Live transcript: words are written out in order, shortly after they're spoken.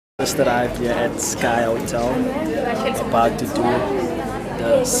Just arrived here at Sky Hotel, about to do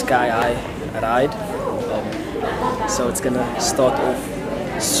the Sky High ride. So it's gonna start off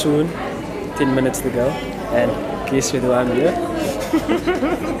soon, 10 minutes to go, and guess who I'm here?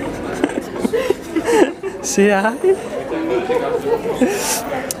 Say hi!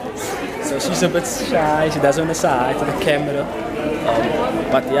 So she's a bit shy, she doesn't want to say hi to the camera.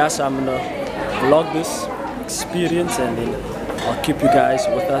 But yeah, so I'm gonna vlog this experience and then I'll keep you guys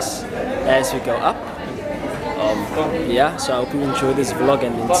with us as we go up. Yeah, so I hope you enjoy this vlog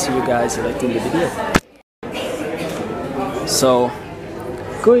and then see you guys later in the video. So,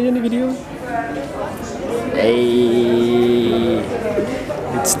 go in the video. Hey,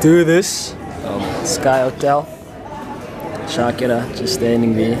 let's do this. Sky Hotel. Shakira just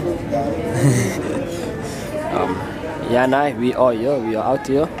standing there. Yeah, nah, we are here, we are out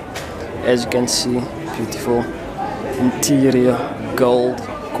here. As you can see, beautiful interior, gold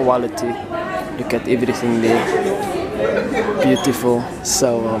quality. Look at everything there. Beautiful.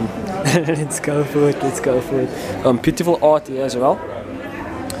 So let's go for it, let's go for it. Beautiful art here as well.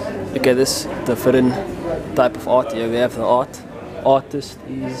 Look at this different type of art here. We have the artist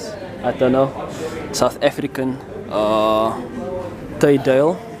is, I don't know, South African,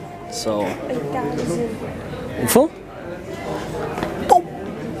 Taydale. So full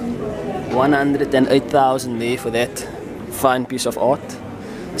 108,000 there for that fine piece of art.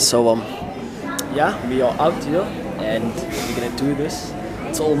 So yeah, we are out here and we're gonna do this.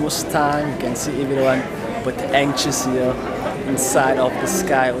 It's almost time. You can see everyone a bit anxious here inside of the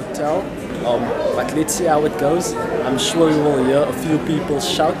Sky Hotel. But let's see how it goes. I'm sure we will hear a few people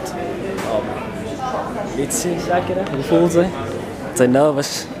shout. Let's see, Shakira, hoe voelt ze? Ze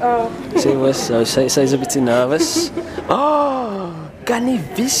nervous. She's a bit nervous. Oh, kan nie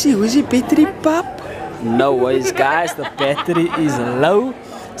visie, hoe is die battery pap? No worries guys, the battery is low.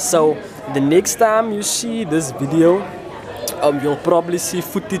 So the next time you see this video, you'll probably see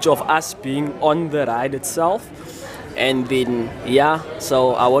footage of us being on the ride itself. And then yeah,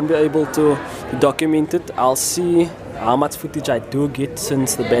 so I won't be able to document it. I'll see how much footage I do get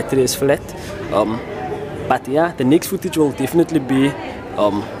since the battery is flat. But yeah, the next footage will definitely be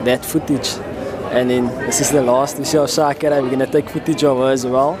that footage. And then this is the last. This is Shakira. We're gonna take footage of her as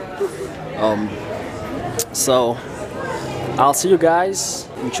well. So I'll see you guys.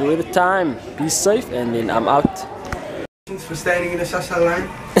 Enjoy the time. Be safe, and then I'm out. For standing in the Sasa line.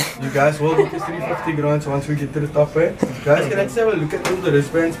 You guys will get this 350 grants once we get to the top, eh? Guys, can I just have a look at all the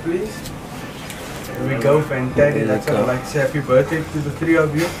wristbands, please? Here we go, fantastic. That's what I'd like to say. Happy birthday to the three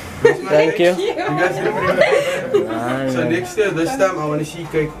of you. Thank you. You guys did a pretty good birthday. So next year, this time, I want to see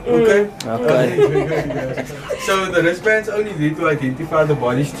cake. Okay? Okay. So the wristbands only there to identify the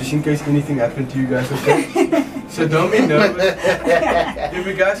bodies just in case anything happened to you guys, okay? So don't be nervous. If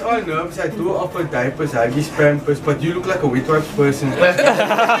you guys are nervous, I do offer diapers, Huggies, Pampers, but you look like a wet wipes person. And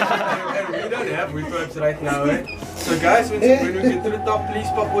we don't have wet wipes right now, eh? So guys, when we get to the top, please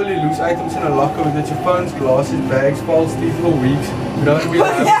pop all your loose items in a locker with your phones, glasses, bags, false teeth for weeks. You don't be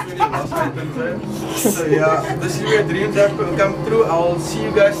nervous when you lost items, eh? So yeah, this is where dreams have come true. I'll see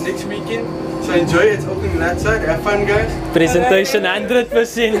you guys next weekend. So enjoy, it's opening that side. Have fun, guys. Presentation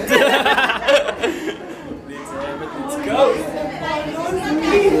 100%. Go!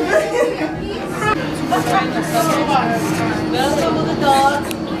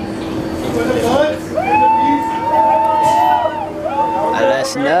 I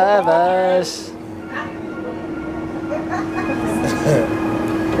was nervous.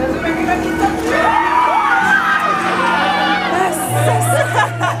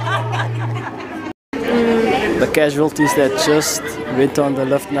 The casualties that just went on the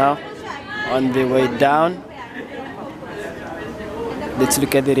lift now, on their way down. Let's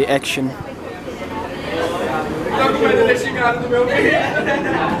look at the reaction.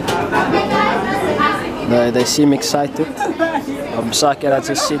 They seem excited. Shakira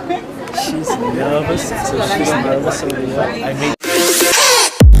just said she's nervous, so she's nervous over here.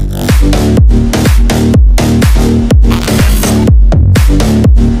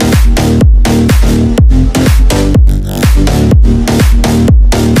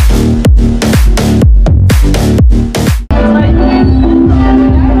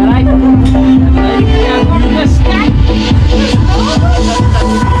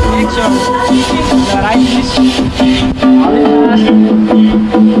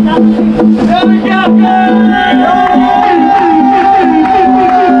 There we go!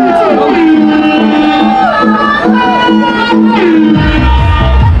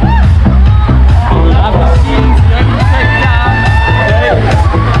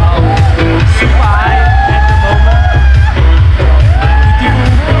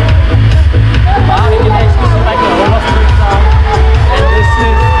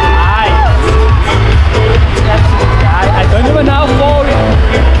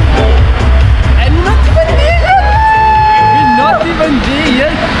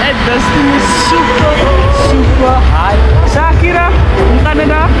 ride. This thing is super high. Shakira in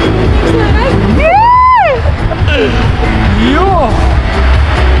Canada. Yo!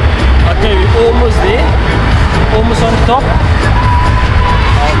 Okay, we're almost there. Almost on top.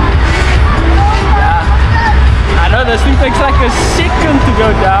 Yeah. I know this thing takes like a second to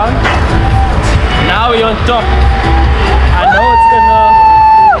go down. Now we're on top. I know it's gonna...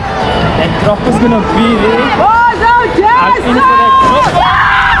 That drop is gonna be there. Oh no, yes! I'm in for that drop.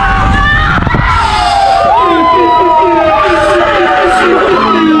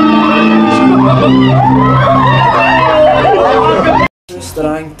 Just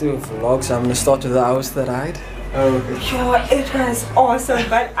trying to vlog, so I'm gonna start with the Auster ride. Oh, okay. Yo, it was awesome,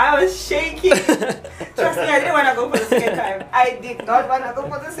 but I was shaking. Trust me, I didn't want to go for the second time. I did not want to go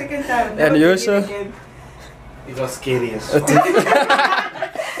for the second time. And you, sir? It was scary as Did you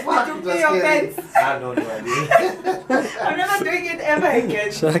pay your pants? I don't know idea. I'm never doing it ever again.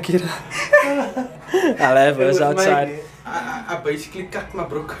 Shakira. I'll have us outside. I basically cut my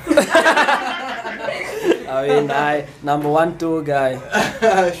brook. I mean, number 1 tour guy.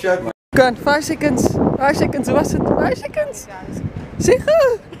 Shut my... Kan, 5 seconds. 5 seconds, hoe was het? 5 seconds?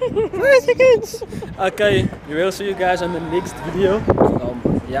 Zeker? 5 seconds. Okay, we will see you guys on the next video.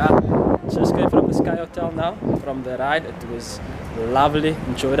 Yeah, just came from the Sky Hotel now, from the ride. It was lovely,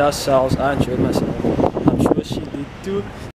 enjoyed ourselves. I enjoyed myself. I'm sure she did too.